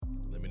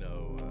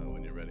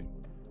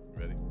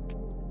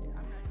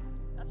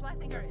is why I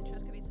think our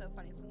intros could be so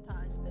funny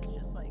sometimes if it's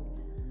just like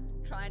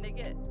trying to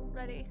get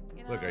ready,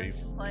 you know? Look, are you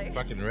just like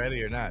fucking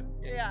ready or not?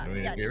 yeah, I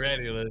mean, yeah, if you're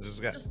ready, let's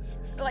just go. just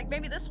like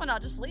maybe this one I'll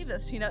just leave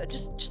this, you know,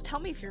 just tell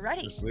me if you're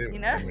ready. Just leave. You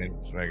know? I mean,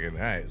 fucking,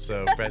 all right.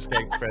 So, fresh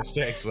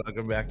takes.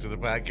 Welcome back to the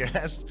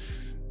podcast.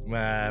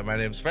 My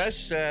name's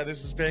Fresh.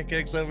 This is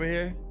Pancakes over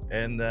here.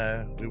 And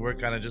we were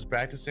kind of just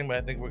practicing, but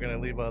I think we're going to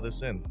leave all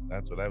this in.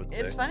 That's what I would say.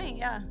 It's funny,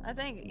 yeah. I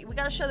think we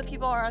got to show the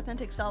people our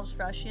authentic selves,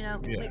 Fresh, you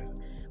know? Yeah.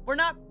 We're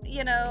not,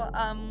 you know,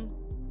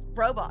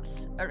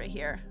 robots over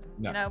here.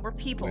 No, you know, we're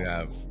people.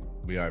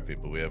 We are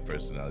people. We have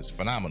personalities.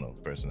 Phenomenal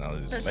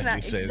personalities.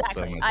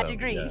 Exactly. I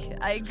agree. Yeah.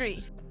 I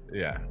agree.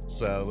 Yeah.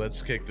 So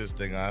let's kick this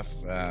thing off.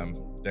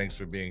 Thanks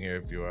for being here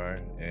if you are.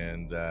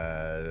 And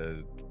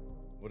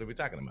what are we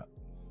talking about?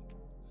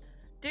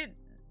 Dude,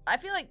 I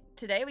feel like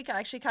today we can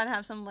actually kind of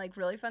have some like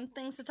really fun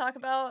things to talk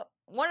about.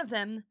 One of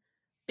them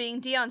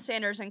being Deion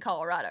Sanders in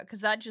Colorado,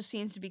 because that just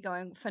seems to be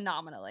going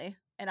phenomenally.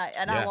 And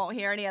I won't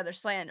hear any other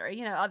slander,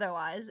 you know,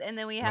 otherwise. And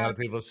then we have a lot of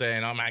people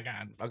saying, "Oh my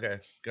God." Okay,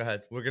 go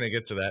ahead. We're gonna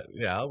get to that.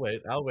 Yeah, I'll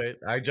wait.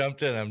 I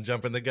jumped in. I'm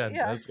jumping the gun.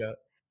 Yeah. Let's go.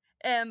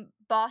 And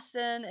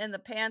Boston and the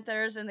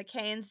Panthers and the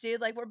Canes,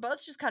 dude, like we're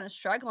both just kind of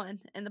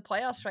struggling in the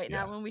playoffs right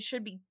now when we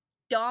should be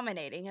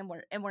dominating, and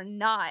we're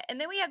not.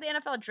 And then we have the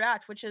NFL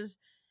draft, which is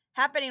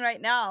happening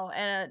right now.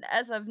 And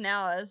as of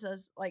now,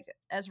 as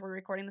we're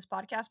recording this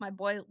podcast, my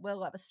boy Will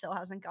Levis still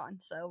hasn't gone.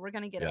 So we're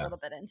gonna get a little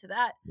bit into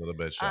that. A little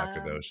bit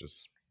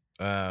shockadocious.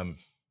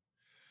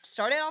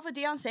 Started off with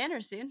Deion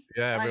Sanders, dude.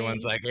 Yeah,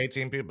 everyone's like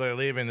 18 people are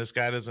leaving. This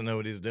guy doesn't know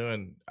what he's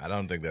doing. I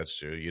don't think that's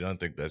true. You don't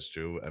think that's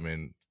true? I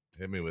mean,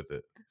 hit me with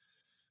it.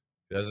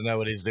 He doesn't know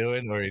what he's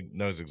doing, or he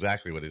knows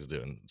exactly what he's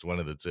doing. It's one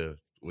of the two.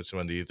 Which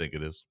one do you think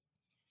it is?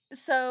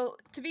 So,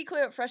 to be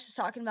clear, what Fresh is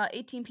talking about,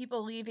 18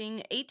 people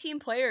leaving. 18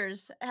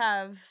 players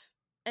have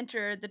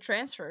entered the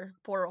transfer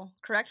portal.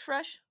 Correct,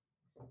 Fresh?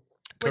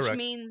 Correct. Which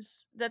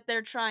means that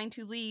they're trying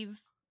to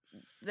leave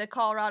the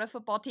Colorado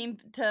football team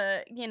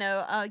to, you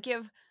know,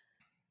 give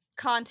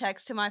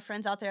context to my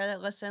friends out there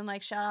that listen.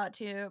 Like, shout out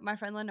to my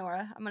friend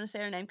Lenora. I'm going to say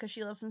her name because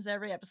she listens to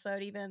every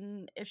episode,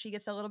 even if she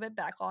gets a little bit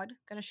backlogged.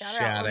 Going to shout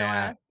her out,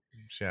 Lenora.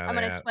 I'm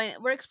going to explain.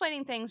 We're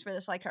explaining things for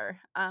this like her.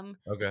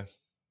 Okay.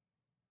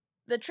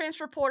 The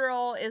transfer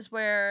portal is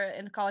where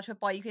in college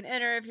football you can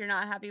enter if you're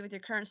not happy with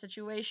your current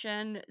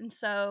situation. And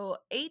so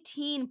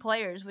 18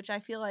 players, which I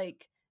feel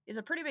like is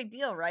a pretty big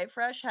deal, right,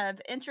 Fresh,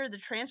 have entered the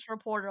transfer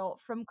portal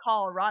from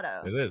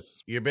Colorado. It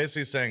is. You're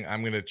basically saying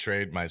I'm going to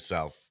trade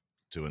myself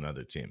to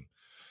another team.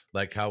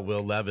 Like how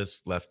Will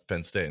Levis left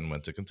Penn State and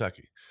went to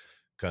Kentucky.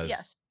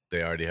 Because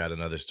they already had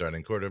another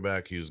starting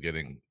quarterback. He was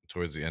getting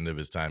towards the end of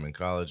his time in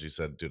college. He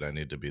said, dude, I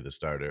need to be the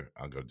starter.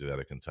 I'll go do that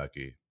at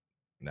Kentucky.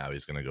 Now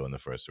he's going to go in the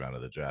first round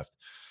of the draft.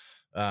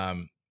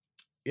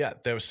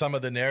 There was some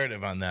of the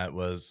narrative on that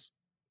was,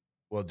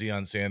 well,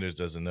 Deion Sanders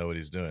doesn't know what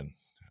he's doing.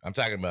 I'm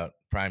talking about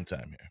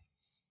primetime here.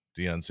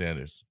 Deion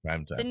Sanders,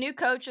 primetime. The new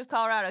coach of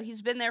Colorado.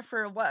 He's been there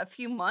for, a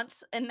few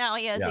months, and now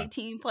he has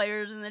 18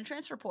 players in the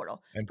transfer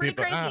portal. And pretty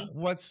people, crazy.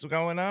 What's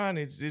going on?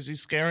 Is he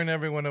scaring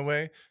everyone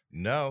away?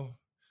 No.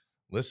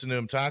 Listen to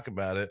him talk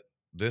about it.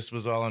 This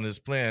was all on his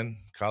plan.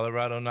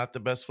 Colorado, not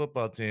the best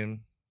football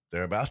team.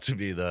 They're about to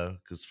be, though,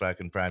 because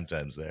fucking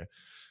primetime's there.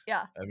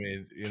 Yeah. I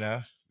mean, you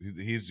know,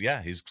 he's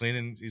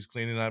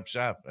cleaning up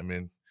shop. I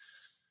mean,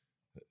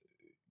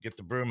 get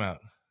the broom out.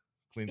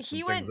 Clean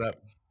some things up.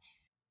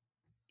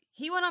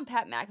 He went on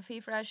Pat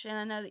McAfee, Fresh, and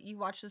I know that you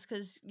watched this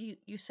because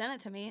you sent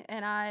it to me,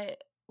 and I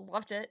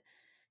loved it.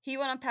 He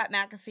went on Pat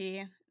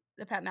McAfee,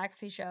 the Pat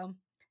McAfee show,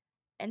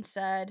 and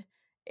said,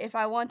 if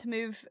I want to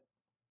move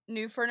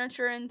new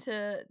furniture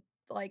into,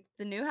 like,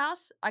 the new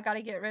house, I got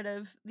to get rid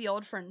of the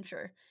old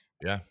furniture.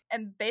 Yeah.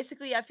 And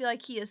basically, I feel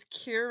like he is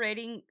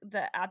curating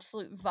the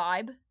absolute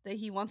vibe that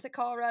he wants at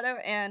Colorado,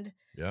 and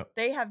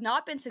they have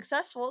not been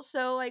successful.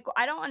 So, like,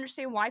 I don't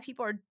understand why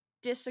people are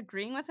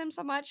disagreeing with him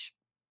so much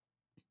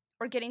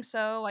or getting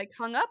so, like,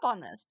 hung up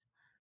on this.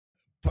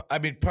 I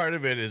mean, part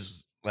of it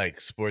is, like,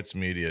 sports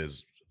media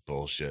is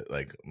bullshit,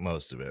 like,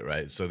 most of it,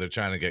 right? So they're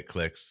trying to get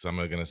clicks. Some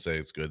are going to say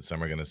it's good.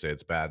 Some are going to say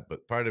it's bad.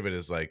 But part of it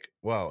is like,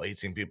 well,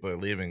 18 people are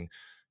leaving.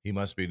 He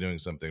must be doing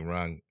something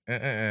wrong.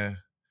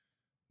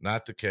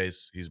 Not the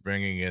case. He's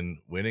bringing in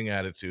winning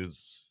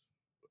attitudes.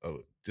 Oh,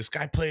 this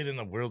guy played in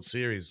the World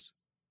Series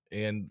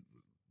and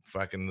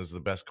fucking is the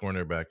best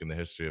cornerback in the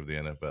history of the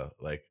NFL.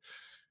 Like,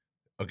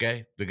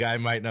 okay, the guy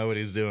might know what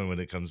he's doing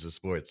when it comes to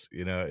sports.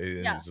 You know,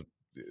 it's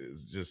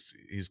just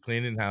he's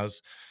cleaning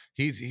house.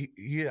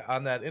 He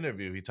on that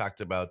interview, he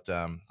talked about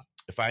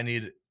if I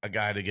need a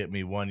guy to get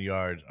me 1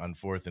 yard on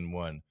 4th and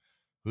 1,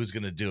 who's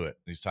going to do it?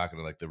 He's talking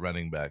to like the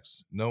running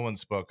backs. No one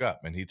spoke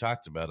up, and he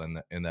talked about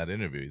in that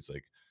interview. He's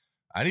like,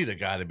 I need a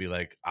guy to be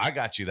like, I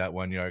got you that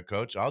 1 yard,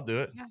 coach. I'll do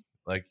it. Yeah.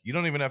 Like, you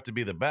don't even have to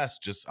be the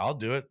best. Just, I'll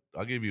do it.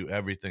 I'll give you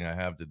everything I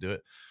have to do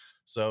it.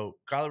 So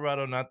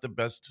Colorado, not the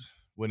best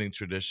winning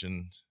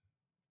tradition.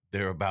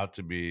 They're about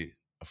to be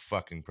a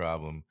fucking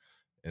problem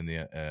in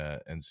the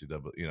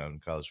NCAA, in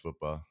college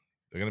football.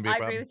 They're going to be a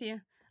problem.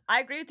 I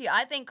agree with you.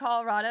 I think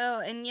Colorado,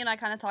 and I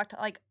kind of talked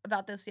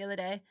about this the other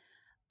day.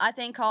 I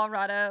think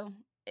Colorado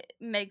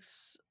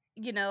makes,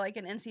 like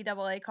an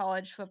NCAA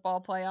college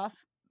football playoff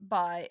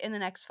by in the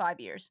next 5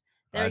 years.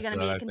 They're That's gonna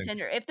what be a I think.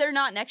 contender. If they're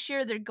not next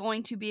year, they're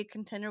going to be a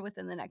contender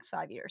within the next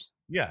 5 years.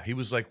 Yeah, he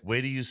was like,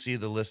 "Wait till you see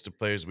the list of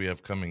players we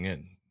have coming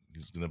in.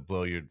 He's gonna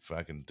blow your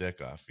fucking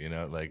dick off,"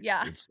 like,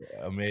 Yeah. it's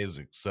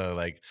amazing. So,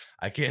 like,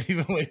 I can't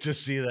even wait to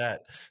see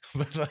that.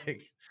 But,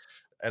 like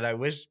and I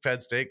wish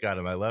Penn State got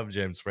him. I love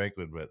James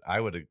Franklin, but I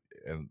would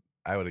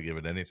have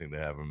given anything to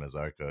have him as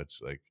our coach.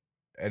 Like,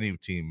 any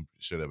team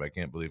should have. I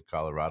can't believe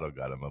Colorado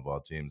got him of all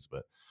teams,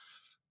 but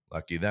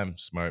lucky them.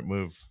 Smart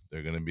move.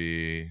 They're gonna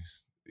be,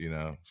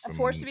 A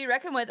force from to be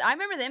reckoned with. I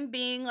remember them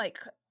being, like,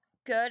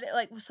 good.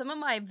 Like, some of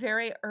my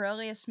very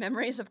earliest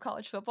memories of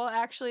college football,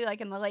 actually,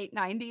 like, in the late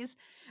 '90s,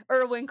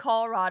 or when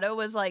Colorado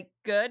was, like,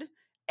 good,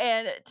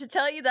 and to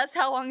tell you that's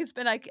how long it's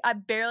been, I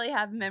barely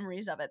have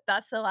memories of it.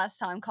 That's the last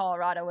time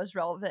Colorado was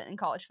relevant in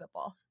college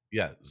football.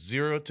 yeah,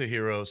 0 to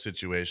hero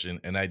situation,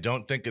 and I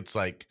don't think it's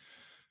like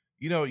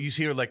you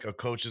hear like a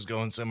coach is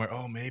going somewhere,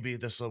 "Oh, maybe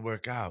this will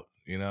work out,"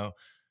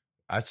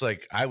 It's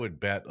like I would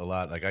bet a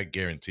lot, like I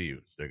guarantee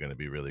you they're gonna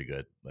be really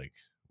good, like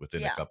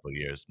within a Yeah. couple of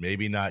years.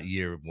 Maybe not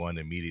year 1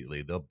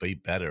 immediately. They'll be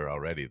better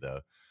already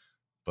though.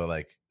 But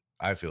like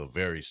I feel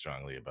very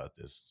strongly about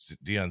this.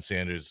 Deion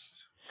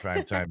Sanders,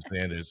 primetime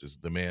Sanders is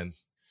the man.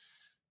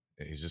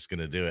 He's just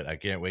gonna do it. I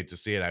can't wait to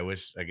see it. I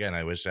wish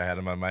I had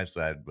him on my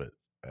side, but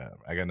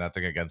I got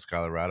nothing against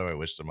Colorado. I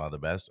wish them all the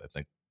best. I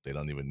think they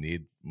don't even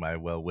need my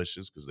well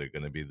wishes because they're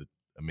gonna be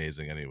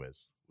amazing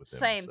anyways with him.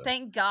 Same. So.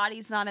 Thank God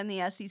he's not in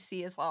the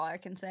SEC is all I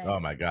can say. Oh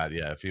my god,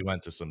 yeah, if he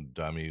went to some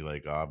dummy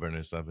like Auburn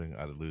or something,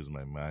 I'd lose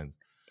my mind.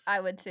 I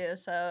would too.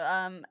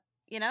 So,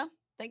 you know,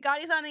 thank God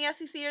he's on the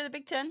SEC or the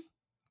Big Ten.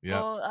 Yep,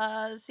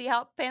 We'll see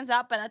how it pans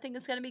out, but I think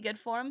it's gonna be good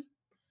for him.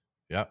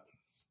 yep.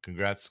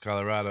 Congrats,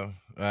 Colorado.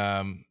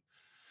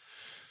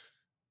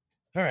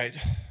 All right.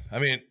 I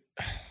mean,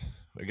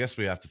 I guess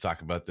we have to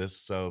talk about this.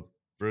 So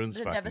Bruins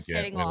The fucking can't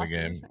devastating win a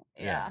losses. game.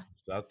 Yeah, Yeah.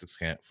 Celtics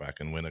can't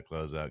fucking win a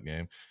closeout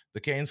game. The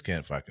Canes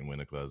can't fucking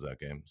win a closeout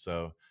game.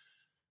 So,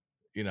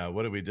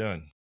 what are we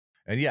doing?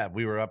 And yeah,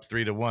 we were up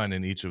 3-1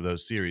 in each of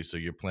those series. So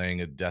you're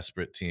playing a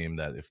desperate team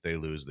that if they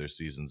lose, their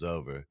season's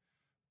over.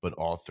 But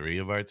all three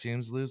of our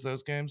teams lose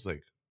those games.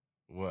 Like,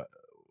 what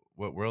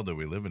what world are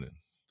we living in?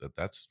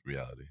 That's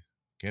reality.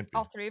 Can't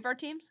All be. three of our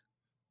teams?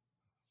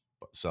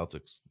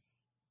 Celtics.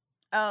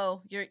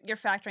 Oh, you're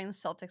factoring the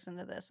Celtics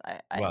into this.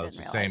 I Well, it's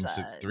didn't the realize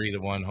same that.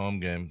 3-1 home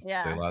game. They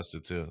Yeah. lost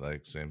it too.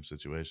 Like same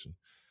situation.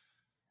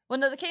 Well,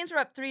 no, the Canes were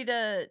up 3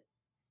 to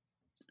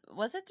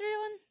was it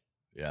 3-1?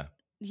 Yeah,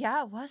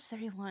 Yeah, it was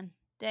 3-1.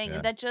 Dang,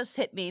 yeah. that just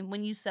hit me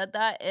when you said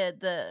that.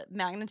 The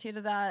magnitude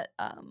of that.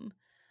 I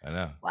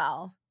know.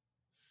 Wow.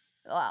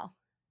 Wow.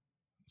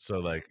 So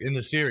like in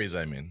the series,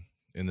 I mean,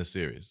 in the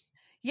series.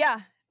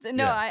 Yeah.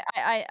 No, Yeah,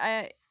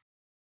 I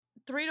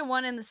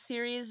 3-1 in the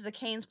series. The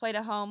Canes played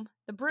at home.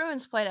 The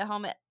Bruins played at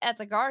home at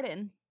the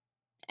Garden,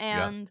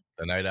 yeah. and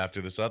The night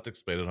after the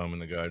Celtics played at home in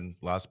the Garden,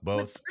 lost with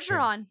both.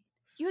 Bergeron.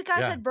 You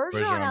guys Yeah, had Bergeron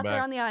Bergeron out there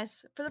back. on the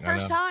ice for the I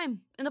first know.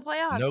 time in the No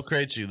playoffs.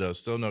 Krejci though.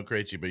 Still no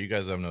Krejci, but you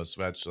guys have no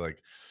Svetch.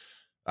 Like,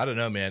 I don't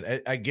know,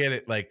 man. I get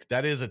it. Like,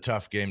 that is a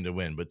tough game to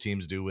win, but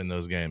teams do win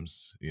those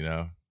games,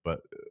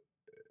 But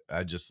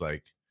I just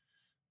like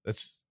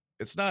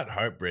it's not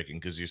heartbreaking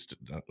because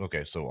you're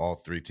okay. So all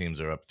three teams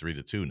are up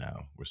 3-2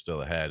 now. We're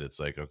still ahead. It's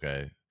like,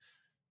 okay,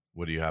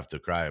 what do you have to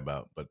cry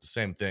about? But at the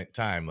same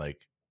time,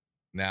 like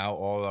now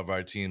all of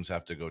our teams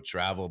have to go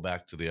travel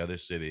back to the other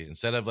city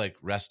instead of like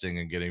resting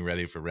and getting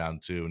ready for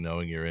round two,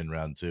 knowing you're in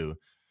round two.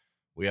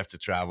 We have to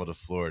travel to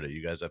Florida.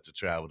 You guys have to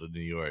travel to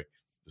New York.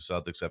 The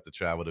Celtics have to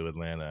travel to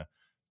Atlanta,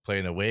 play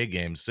an away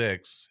game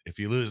 6. If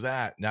you lose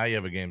that, now you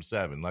have a game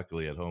 7.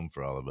 Luckily at home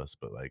for all of us,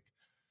 but like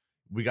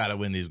we got to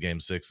win these game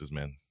 6s,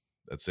 man.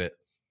 That's it.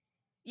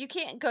 You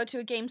can't go to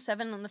a game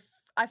 7 on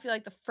I feel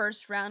like the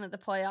first round of the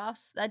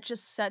playoffs. That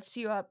just sets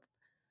you up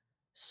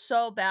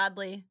so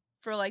badly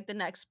for like the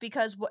next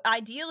because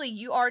ideally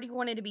you already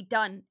wanted to be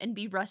done and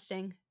be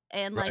resting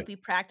and like Right. be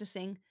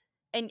practicing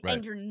Right.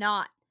 and you're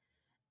not.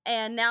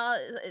 And now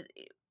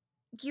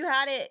you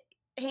had it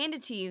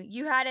handed to you.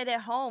 You had it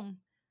at home.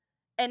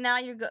 And now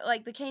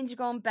like the Canes are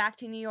going back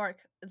to New York.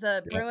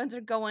 The Yeah. Bruins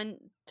are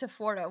going to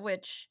Florida,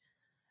 which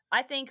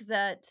I think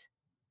that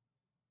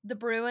the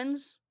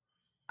Bruins,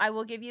 I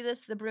will give you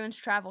this, the Bruins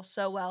travel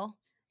so well.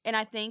 And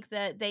I think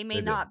that they may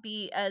They do. not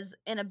be as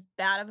in a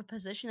bad of a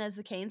position as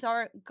the Canes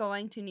are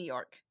going to New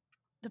York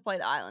to play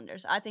the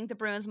Islanders. I think the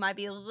Bruins might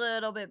be a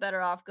little bit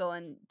better off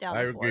going down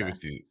I to agree Florida.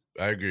 with you.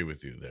 I agree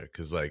with you there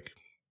because like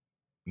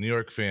New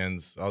York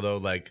fans, although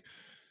like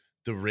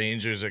the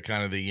Rangers are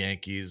kind of the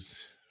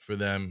Yankees for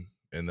them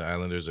and the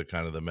Islanders are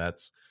kind of the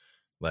Mets,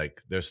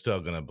 like they're still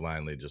going to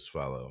blindly just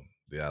follow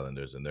the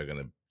Islanders and they're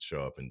going to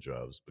show up in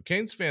droves. But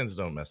Canes fans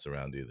don't mess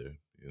around either.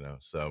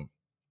 So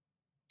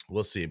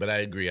we'll see. But I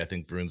agree. I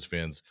think Bruins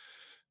fans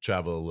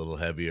travel a little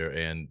heavier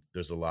and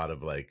there's a lot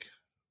of like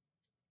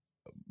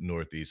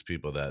Northeast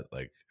people that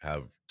like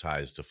have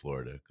ties to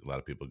Florida. A lot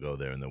of people go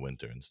there in the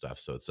winter and stuff.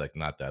 So it's like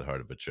not that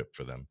hard of a trip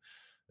for them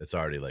It's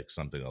already like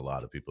something a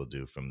lot of people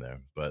do from there,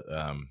 but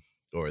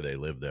or they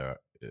live there,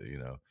 you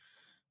know.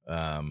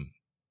 Um,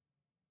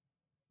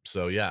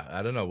 so yeah,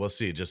 I don't know. We'll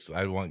see. Just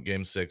I want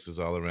game sixes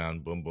all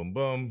around. Boom, boom,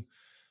 boom.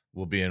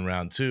 We'll be in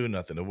round two.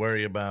 Nothing to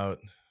worry about.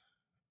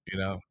 You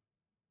know.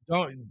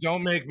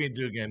 Don't make me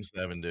do game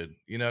seven, dude.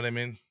 You know what I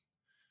mean?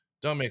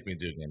 Don't make me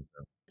do game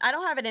seven. I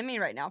don't have it in me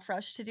right now,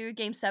 Fresh, to do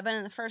game 7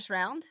 in the first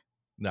round.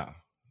 No,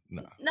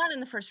 no, Not in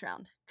the first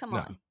round. Come no.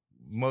 on.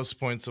 Most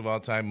points of all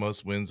time,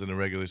 most wins in a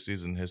regular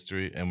season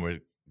history, and we're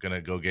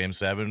gonna go game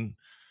seven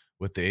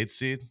with the 8th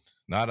seed.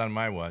 Not on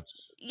my watch.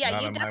 Yeah,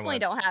 Not you on my definitely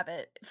watch. don't have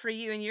it for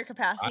you in your I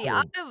capacity.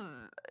 will.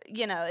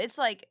 It's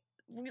like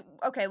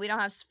okay, we don't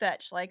have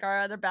Fetch. Like our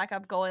other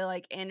backup goalie,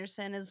 like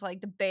Anderson, is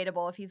like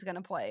debatable if he's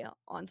gonna play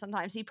on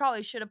sometimes. He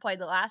probably should have played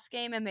the last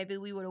game, and maybe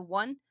we would have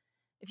won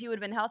if he would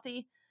have been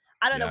healthy.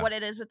 I don't know Yeah, what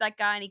it is with that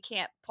guy, and he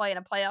can't play in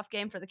a playoff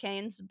game for the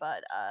Canes,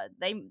 but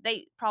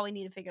they probably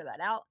need to figure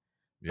that out.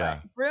 But yeah.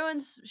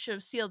 Bruins should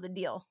have sealed the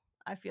deal.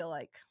 I feel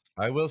like.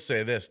 I will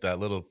say this: that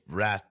little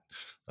rat,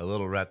 a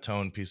little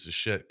ratone piece of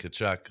shit,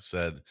 Kachuk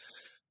said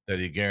that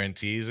he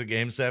guarantees a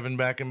game seven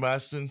back in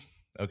Boston.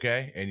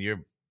 Okay, and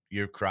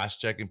you're cross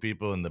checking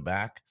people in the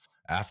back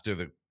after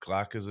the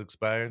clock has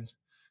expired,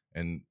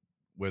 and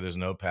where there's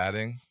no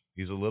padding.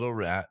 He's a little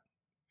rat.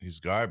 He's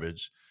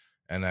garbage,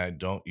 and I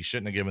don't. You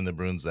shouldn't have given the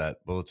Bruins that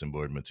bulletin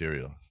board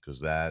material because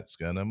that's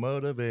gonna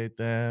motivate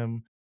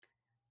them.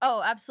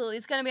 Oh, absolutely!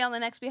 It's gonna be on the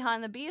next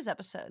Behind the Bees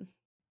episode.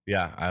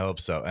 Yeah, I hope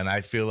so, and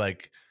I feel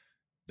like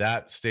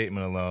that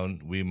statement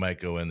alone, we might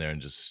go in there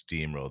and just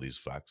steamroll these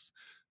fucks.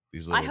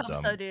 These I little hope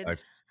so, dumb. dude. I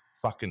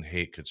fucking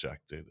hate Kachuk,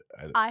 dude.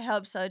 I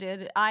hope so,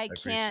 dude. I I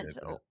can't.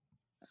 appreciate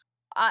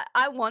that.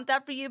 I want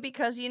that for you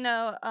because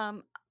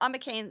I'm a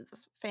Canes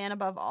fan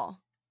above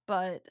all,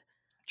 but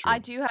I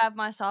True. do have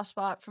my soft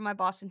spot for my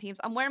Boston teams.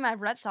 I'm wearing my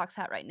Red Sox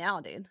hat right now,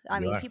 dude. I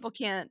You mean, are. people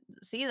can't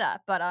see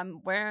that, but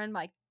I'm wearing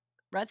my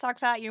Red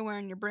Sox hat. You're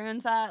wearing your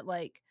Bruins hat.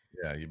 Like,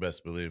 Yeah, you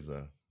best believe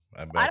though.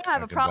 I don't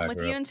have I a can problem back with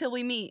her you up. until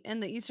we meet in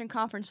the Eastern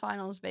Conference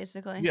Finals,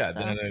 basically. Yeah, So,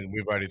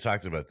 we've already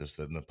talked about this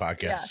in the yeah.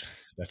 podcast.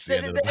 That's the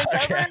Then, end of then the it's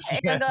over, podcast.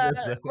 Yeah,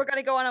 and we're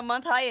gonna go on a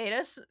month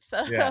hiatus.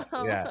 So, yeah,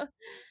 yeah.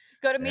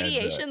 go to And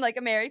mediation like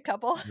a married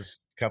couple. just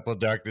a couple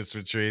darkness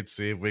retreats,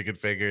 see if we can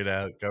figure it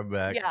out, come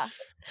back. Yeah.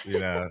 You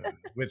know,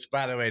 which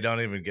by the way,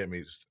 don't even get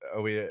me.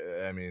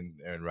 I mean,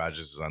 Aaron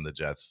Rodgers is on the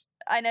Jets.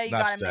 I know you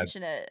Enough gotta said.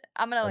 mention it.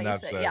 I'm gonna let you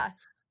Enough say said. yeah.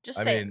 Just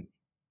I say it. mean,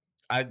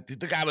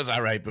 the guy was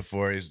all right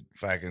before he's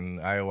fucking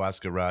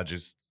ayahuasca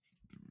Rogers,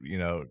 you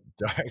know,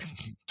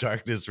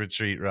 darkness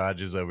retreat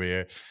Rogers over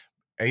here.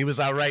 He was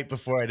all right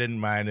before. I didn't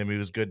mind him. He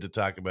was good to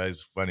talk about.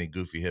 He's a funny,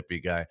 goofy,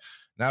 hippie guy.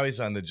 Now he's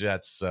on the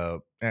Jets,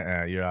 so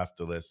you're off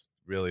the list.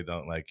 Really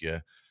don't like you.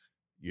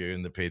 You're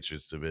in the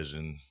Patriots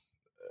division.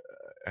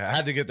 I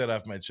had to get that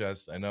off my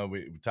chest. I know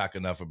we talk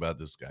enough about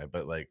this guy,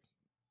 but like,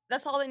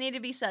 That's all that needed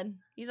to be said.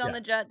 He's on yeah,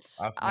 the Jets.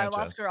 off my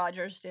Ayahuasca chest.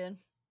 Rogers, dude.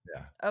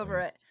 Yeah, Over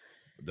and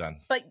it. done.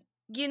 But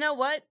you know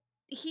what?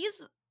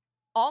 He's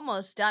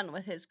almost done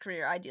with his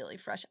career, ideally,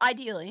 Fresh.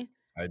 Ideally.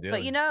 But you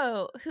Ideally,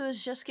 know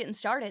who's just getting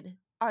started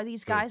are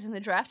these who? guys in the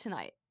draft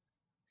tonight.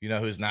 You know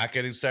who's not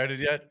getting started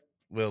yet?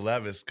 Will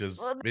Levis,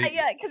 Well, because not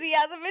yet, because he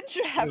hasn't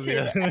been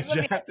drafted as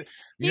of yet. you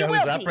He know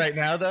who's will up be. right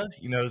now, though.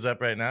 You know who's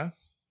up right now.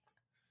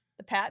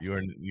 The Pats?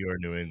 Your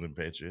New England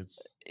Patriots.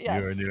 Your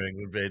Yes. New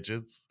England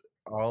Patriots.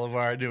 All of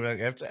our New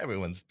England. It's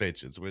everyone's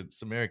Patriots.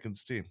 It's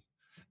America's team.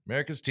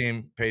 America's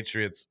team.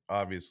 Patriots.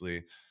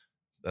 Obviously,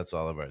 that's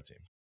all of our team.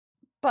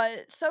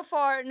 But so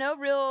far, no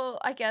real,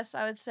 I guess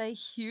I would say,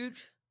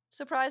 huge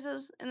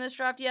surprises in this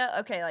draft yet.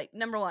 Okay, like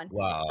number 1,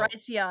 Wow.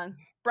 Bryce Young.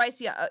 Bryce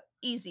Young,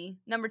 easy.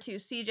 Number 2,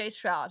 CJ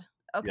Stroud.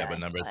 Yeah, but Okay,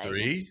 number like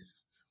 3,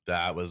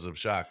 that was a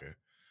shocker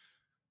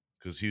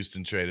because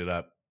Houston traded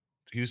up.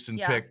 Houston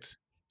yeah, picked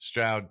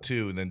Stroud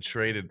 2 and then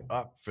traded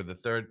up for the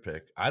 3rd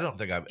pick. I don't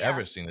think I've yeah,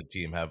 ever seen a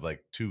team have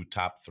like 2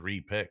 top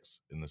 3 picks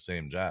in the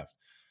same draft.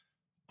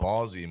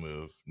 Ballsy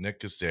move. Nick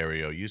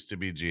Caserio used to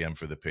be GM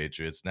for the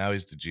Patriots. Now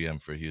he's the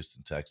GM for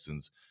Houston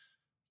Texans.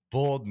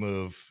 Bold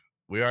move.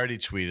 We already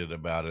tweeted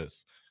about it.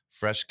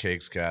 Fresh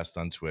Cakes Cast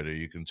on Twitter.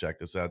 You can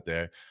check us out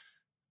there.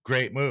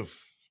 Great move.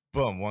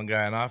 Boom. One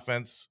guy on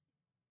offense.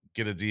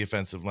 Get a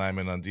defensive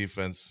lineman on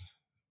defense.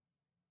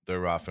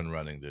 They're off and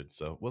running, dude.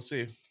 So we'll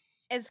see.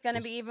 it's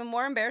gonna be even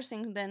more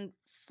embarrassing than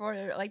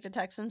for like the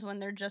Texans when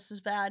they're just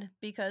as bad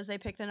because they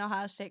picked an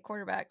Ohio State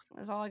quarterback.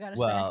 That's all I gotta say.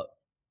 Well,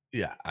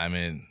 yeah. I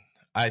mean,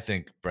 I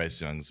think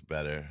Bryce Young's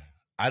better.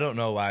 I don't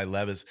know why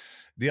Levis.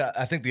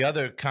 I think the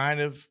other kind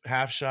of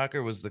half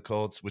shocker was the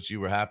Colts, which you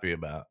were happy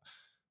about,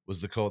 was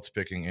the Colts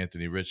picking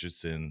Anthony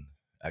Richardson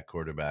at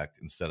quarterback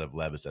instead of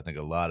Levis. I think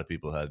a lot of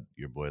people had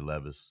your boy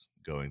Levis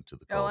going to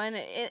the Going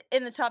Colts.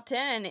 in the top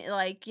 10, and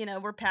like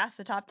we're past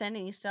the top 10,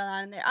 and he's still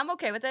not in there. I'm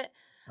okay with it.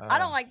 I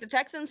don't Uh, like the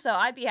Texans, so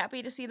I'd be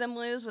happy to see them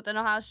lose with an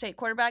Ohio State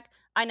quarterback.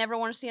 I never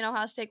want to see an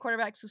Ohio State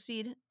quarterback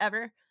succeed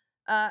ever.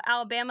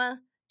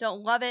 Alabama,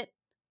 don't love it.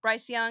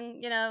 Bryce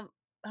Young,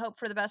 hope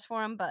for the best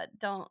for him, but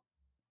don't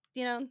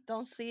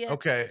see it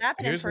okay,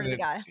 happening for the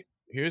guy.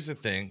 here's the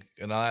thing,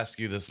 and I'll ask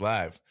you this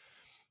live.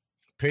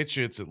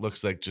 Patriots, it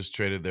looks like, just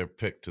traded their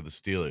pick to the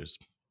Steelers.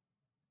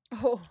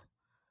 Oh,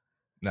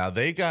 Now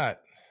they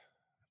got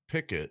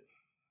Pickett.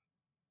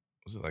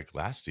 Was it like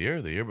last year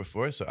or the year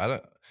before? So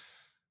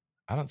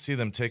I don't see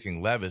them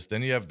taking Levis.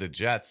 Then you have the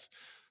Jets.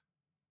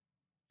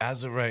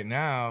 As of right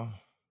now,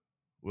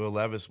 Will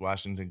Levis,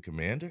 Washington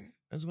Commander,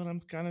 is what I'm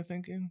kind of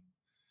thinking.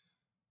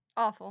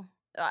 awful.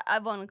 I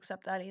won't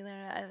accept that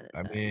either.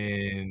 I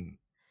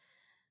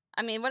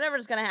mean,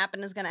 whatever's gonna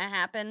happen is gonna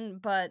happen.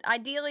 But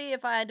ideally,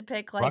 if I had to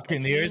pick like a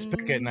Buccaneers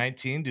pick at team,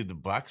 19. Do the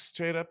Bucks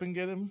trade up and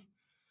get him?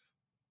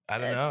 I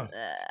don't it's know.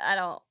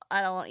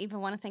 I don't even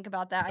want to think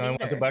about You that don't want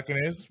the either.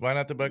 Buccaneers? Why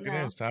not the No,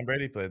 Buccaneers? Tom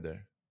Brady played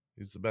there.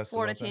 He's the best of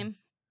Florida all time. team.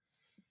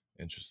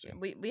 Interesting.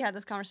 We had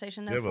this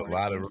conversation. You No have a Florida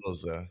lot of teams.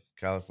 rules,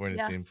 California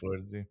Yeah. team,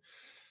 Florida team.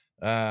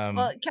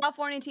 Well,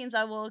 California teams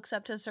I will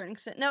accept to a certain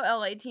extent. No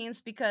LA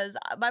teams because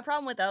my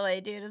problem with LA,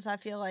 dude, is I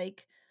feel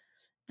like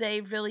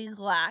they really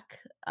lack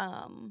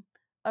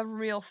a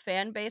real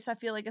fan base. I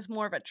feel like it's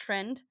more of a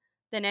trend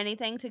than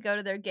anything to go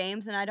to their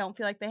games, and I don't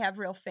feel like they have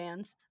real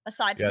fans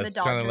aside Yeah, from the it's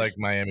kinda like Dodgers.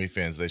 Miami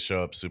fans. They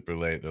show up super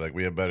late. They're like,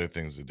 "We have better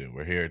things to do.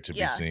 We're here to be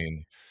Yeah.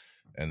 seen,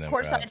 and then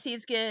we're Courtside out."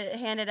 seats get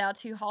handed out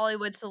to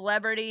Hollywood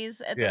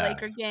celebrities at the Yeah,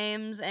 Laker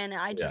games, and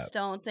I yeah. just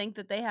don't think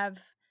that they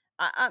have.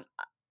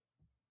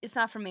 It's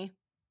not for me.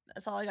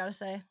 That's all I gotta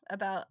say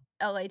about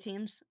LA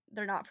teams.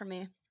 They're not for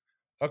me.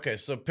 Okay,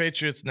 so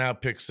Patriots now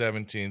pick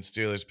 17,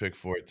 Steelers pick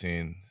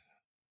 14.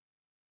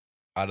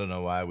 I don't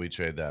know why we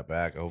trade that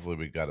back. Hopefully,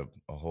 we got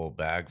a whole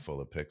bag full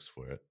of picks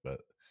for it,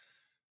 but,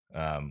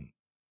 um,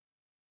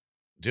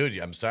 dude,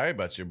 I'm sorry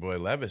about your boy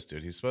Levis,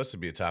 dude. He's supposed to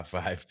be a top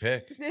 5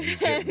 pick. And He's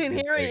here we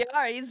like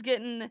are. He's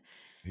getting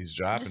he's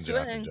dropping, just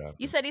doing dropping, it. You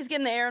dropping. said he's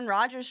getting the Aaron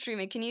Rodgers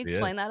treatment. Can you He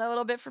explain is. that a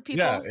little bit for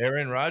Yeah, people?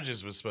 Aaron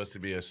Rodgers was supposed to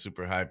be a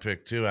super high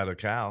pick too out of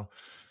Cal,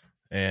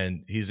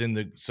 and he's in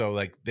the so,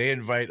 like, they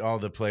invite all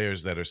the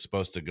players that are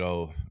supposed to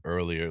go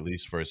early or at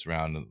least first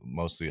round,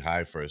 mostly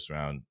high first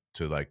round,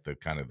 to, like, the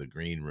kind of the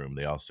green room.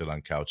 They all sit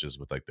on couches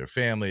with, like, their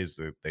families.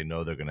 They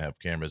know they're gonna have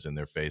cameras in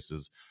their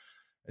faces,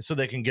 and so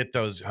they can get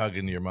those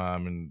hugging your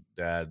mom and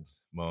dad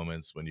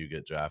moments when you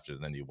get drafted,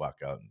 and then you walk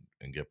out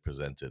and get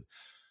presented.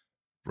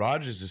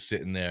 Rodgers is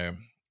sitting there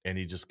and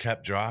he just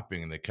kept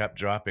dropping and they kept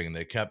dropping and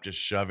they kept just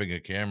shoving a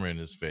camera in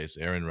his face.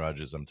 Aaron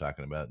Rodgers, I'm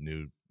talking about, a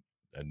New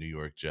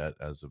York Jet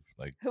as of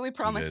like Who we 2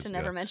 promised to days ago.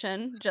 never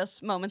mention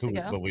just moments Who,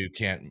 ago. but we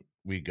can't.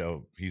 He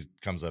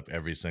comes up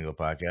every single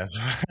podcast.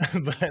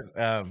 But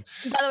By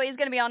the way, he's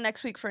gonna be on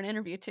next week for an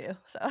interview too.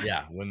 So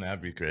yeah, wouldn't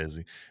that be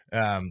crazy?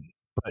 Um,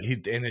 but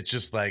and it's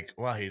just like,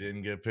 well, he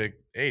didn't get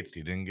picked 8th,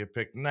 he didn't get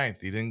picked 9th,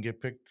 he didn't get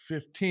picked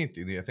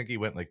 15th. I think he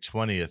went like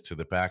 20th to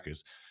the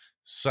Packers.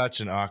 Such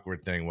an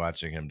awkward thing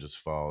watching him just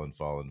fall and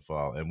fall and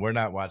fall. And we're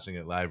not watching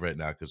it live right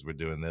now because we're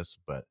doing this,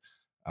 but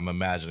I'm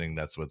imagining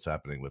that's what's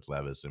happening with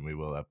Levis, and we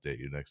will update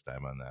you next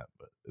time on that.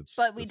 But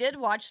but we it's did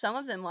watch some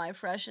of them live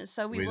fresh, and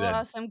so we we will did.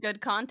 have some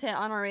good content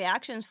on our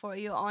reactions for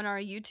you on our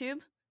YouTube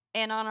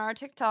and on our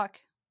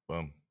TikTok.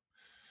 Boom.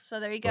 So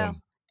there you go.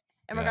 Boom.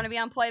 And we're Yeah. gonna be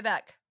on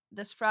Playback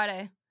this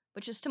Friday,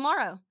 which is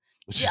tomorrow.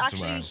 Which You're is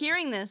actually tomorrow.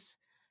 hearing this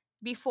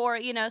before,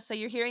 so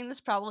you're hearing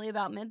this probably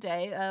about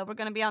midday. We're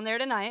gonna be on there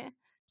tonight.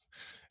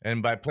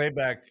 And by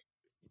Playback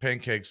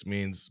Pancakes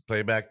means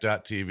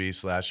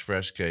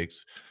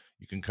playback.tv/freshcakes.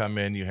 You can come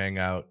in, you hang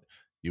out,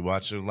 you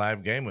watch a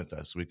live game with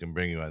us. We can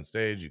bring you on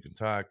stage, you can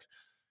talk.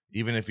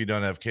 Even if you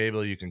don't have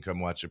cable, you can come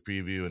watch a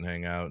preview and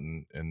hang out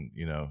and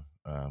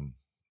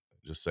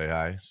just say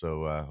hi.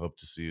 So hope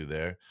to see you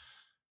there.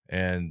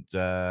 And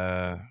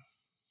yeah,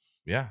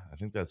 I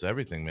think that's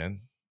everything,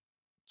 man.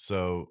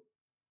 So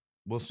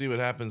we'll see what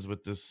happens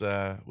with this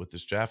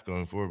draft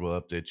going forward. We'll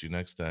update you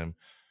next time.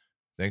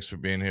 Thanks for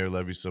being here.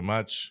 Love you so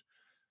much.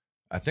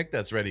 I think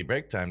that's ready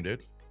break time,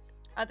 dude.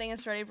 I think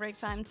it's ready break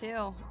time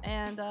too.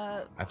 And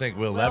I think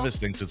Will Levis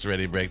thinks it's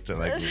ready break time.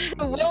 Like,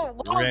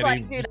 Will's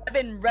like, dude, I've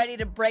been ready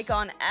to break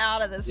on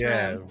out of this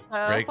room.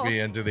 So. Break me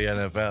into the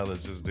NFL.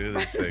 Let's just do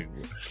this thing.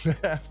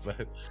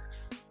 But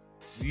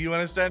you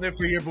want to stand it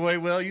for your boy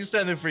Will? You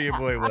stand it for your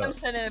boy Will. I'm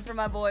sending it for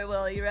my boy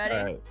Will. You ready?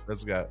 All right,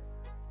 let's go.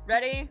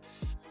 Ready?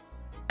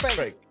 Break.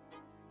 Break.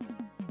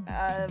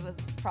 It was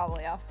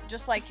probably off.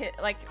 Just like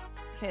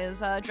his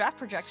draft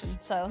projection.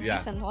 So Yeah. you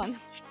send one.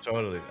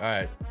 Totally. All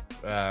right.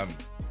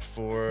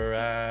 For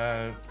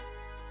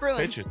Bruins.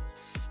 Patriots.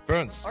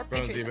 Bruins. Or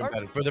Bruins Patriots. even Or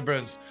better. For the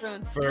Bruins.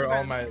 Bruins. For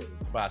all my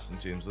Boston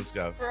teams. Let's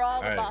go. For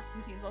all the right.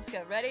 Boston teams. Let's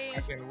go. Ready?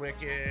 Fucking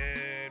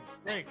Wicked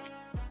break.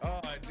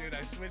 Oh, dude,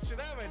 I switched it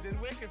up. I did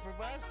Wicked for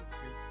Boston.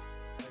 Dude.